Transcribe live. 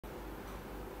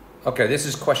Okay, this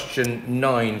is question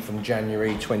 9 from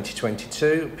January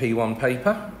 2022, P1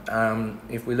 paper.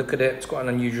 If we look at it, it's quite an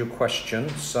unusual question,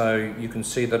 so you can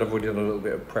see that I've already done a little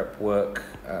bit of prep work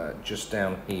just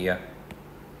down here,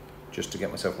 just to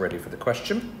get myself ready for the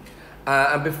question.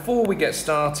 And before we get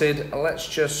started, let's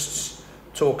just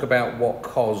talk about what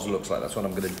cos looks like. That's what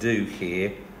I'm going to do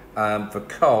here. For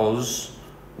cos,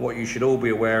 what you should all be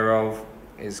aware of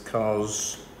is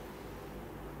cos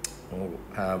will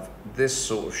have this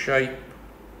sort of shape,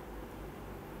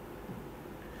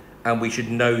 and we should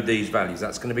know these values.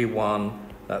 That's going to be 1,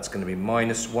 that's going to be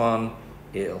 -1,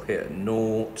 it'll hit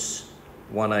 0,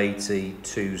 180,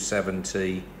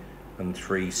 270 and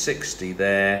 360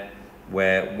 there,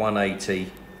 where 180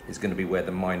 is going to be where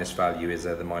the minus value is,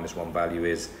 there the -1 value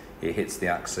is. It hits the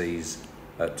axes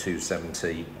at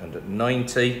 270 and at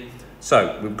 90.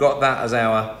 So we've got that as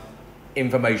our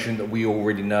information that we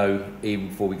already know even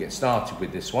before we get started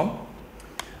with this one.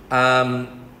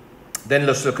 Then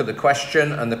let's look at the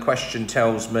question, and the question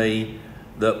tells me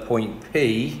that point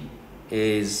P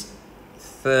is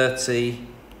 30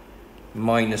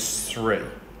 minus 3.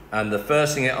 And the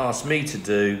first thing it asks me to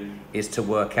do is to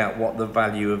work out what the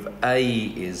value of A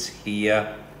is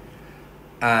here.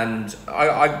 And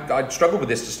I struggled with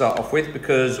this to start off with,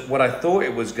 because what I thought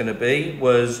it was going to be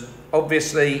was,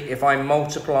 obviously, if I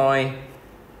multiply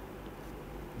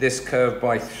this curve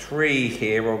by 3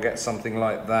 here, I'll get something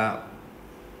like that,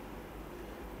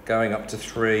 going up to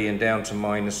 3 and down to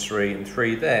 -3 and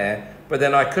 3 there. But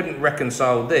then I couldn't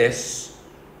reconcile this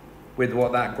with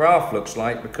what that graph looks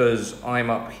like, because I'm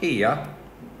up here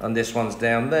and this one's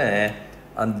down there.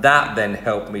 And that then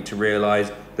helped me to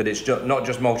realize that it's not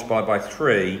just multiplied by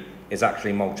 3, it's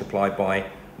actually multiplied by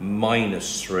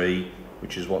 -3,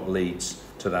 which is what leads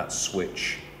to that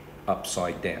switch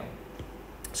upside down.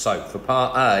 So for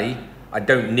part A, I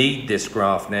don't need this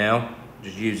graph now, I'm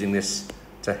just using this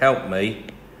to help me.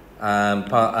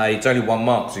 Part A, it's only 1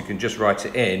 mark, so you can just write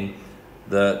it in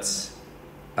that,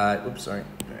 oops, sorry,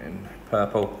 in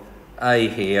purple, A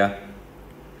here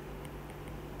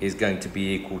is going to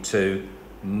be equal to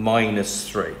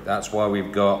 -3. That's why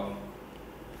we've got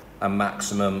a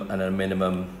maximum and a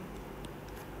minimum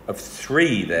of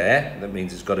 3 there. That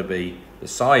means it's got to be the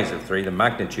size of 3, the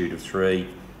magnitude of 3,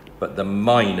 but the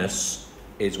minus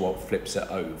is what flips it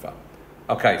over.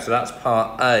 Okay, so that's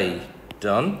part A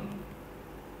done.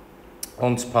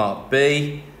 On to part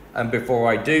B, and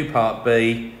before I do part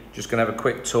B, just going to have a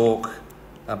quick talk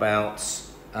about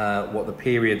what the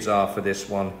periods are for this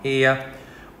one here.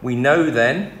 We know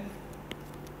then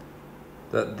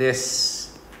that this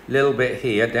little bit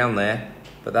here, down there,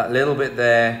 but that little bit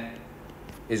there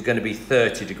is going to be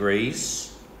 30 degrees.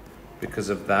 Because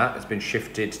of that, it's been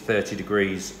shifted 30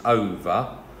 degrees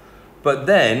over. But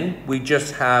then we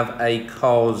just have a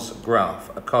cos graph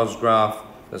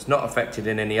that's not affected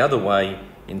in any other way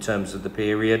in terms of the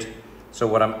period. So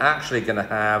what I'm actually going to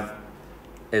have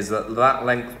is that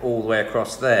length all the way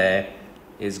across there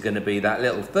is going to be that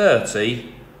little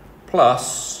 30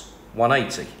 plus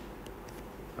 180.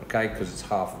 Okay, because it's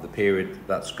half of the period,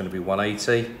 that's going to be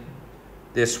 180.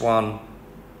 This one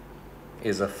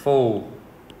is a full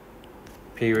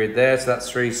period there, so that's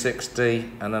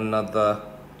 360, and another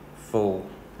full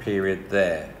period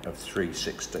there of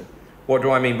 360. What do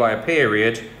I mean by a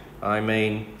period? I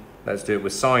mean, let's do it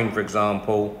with sine, for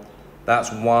example.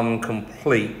 That's one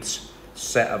complete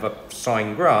set of a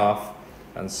sine graph,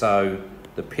 and so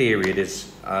the period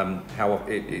is how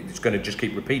it's going to just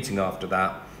keep repeating after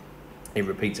that. It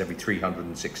repeats every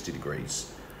 360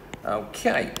 degrees.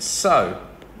 Okay, so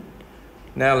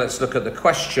now let's look at the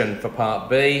question for part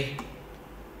B.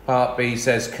 Part B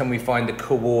says, can we find the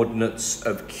coordinates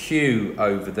of Q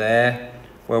over there?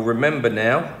 Well, remember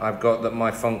now, I've got that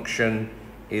my function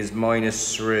is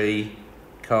 -3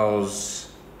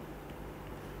 cos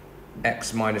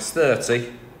x minus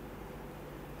 30.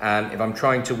 And if I'm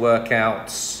trying to work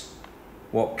out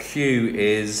what Q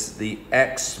is, the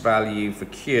x value for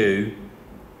Q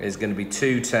is going to be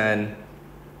 210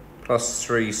 plus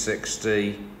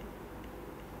 360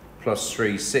 plus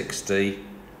 360.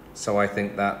 So I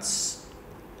think that's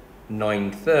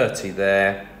 930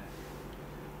 there.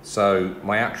 So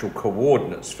my actual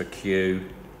coordinates for Q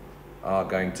are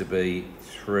going to be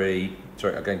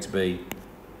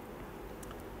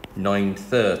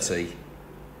 930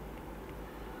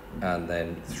 and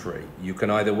then 3. You can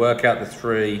either work out the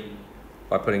 3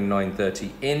 by putting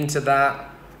 930 into that,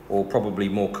 or probably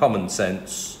more common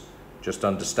sense, just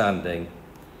understanding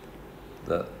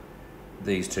that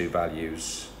these two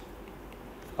values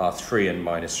are 3 and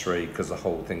 -3, because the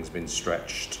whole thing's been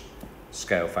stretched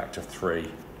scale factor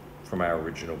 3 from our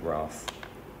original graph,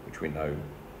 which we know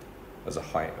as a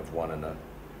height of 1 and a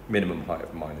minimum height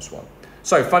of -1.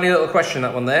 So funny little question,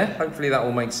 that one there. Hopefully that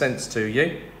will make sense to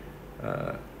you.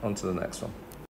 On to the next one.